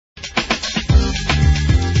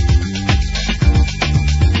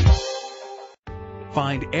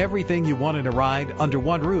Find everything you want in a ride under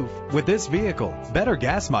one roof with this vehicle. Better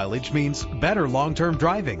gas mileage means better long-term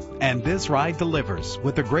driving, and this ride delivers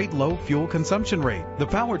with a great low fuel consumption rate. The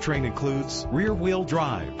powertrain includes rear-wheel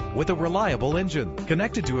drive with a reliable engine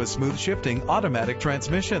connected to a smooth shifting automatic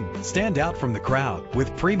transmission. Stand out from the crowd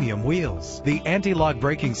with premium wheels. The anti-lock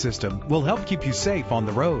braking system will help keep you safe on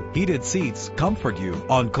the road. Heated seats comfort you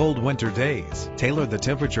on cold winter days. Tailor the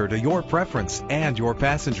temperature to your preference and your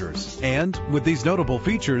passengers. And with these notable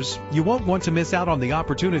features, you won't want to miss out on the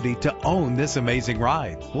opportunity to own this amazing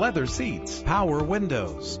ride. Leather seats, power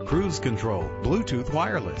windows, cruise control, Bluetooth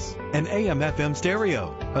wireless, an AM/FM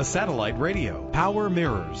stereo, a satellite radio, power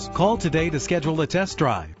mirrors. Call today to schedule a test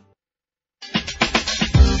drive.